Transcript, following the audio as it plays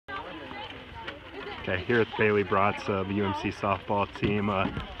Okay, here at Bailey Braatz, the UMC softball team.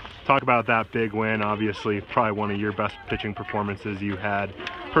 Talk about that big win. Obviously, probably one of your best pitching performances you had.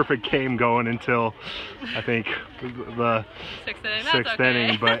 Perfect game going until, I think, the sixth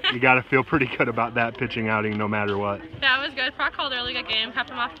inning. But you got to feel pretty good about that pitching outing no matter what. Yeah, it was good. Proc called a really good game, kept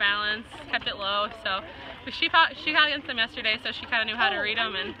him off balance, kept it low. So she got against them yesterday, so she kind of knew how to read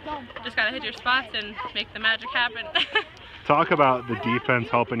them and just got to hit your spots and make the magic happen. Talk about the defense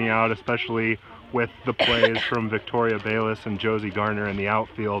helping you out, especially with the plays from Victoria Bayless and Josie Garner in the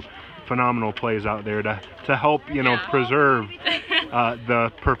outfield. Phenomenal plays out there to help, preserve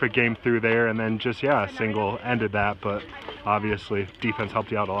the perfect game through there, and then just, single ended that, but obviously defense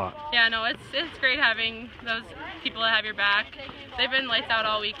helped you out a lot. Yeah, no, it's great having those people that have your back. They've been lights out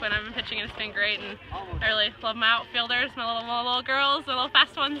all week when I've been pitching, and it's been great, and I really love my outfielders, my little girls, the little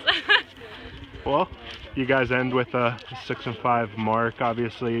fast ones. Well, you guys end with a 6-5 mark.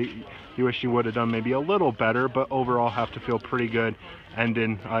 Obviously, you wish you would have done maybe a little better, but overall have to feel pretty good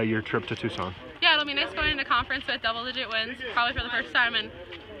ending your trip to Tucson. Yeah, it'll be nice going into conference with double-digit wins, probably for the first time in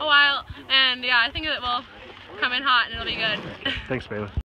a while. And yeah, I think it will come in hot and it'll be good. Thanks, Bailey.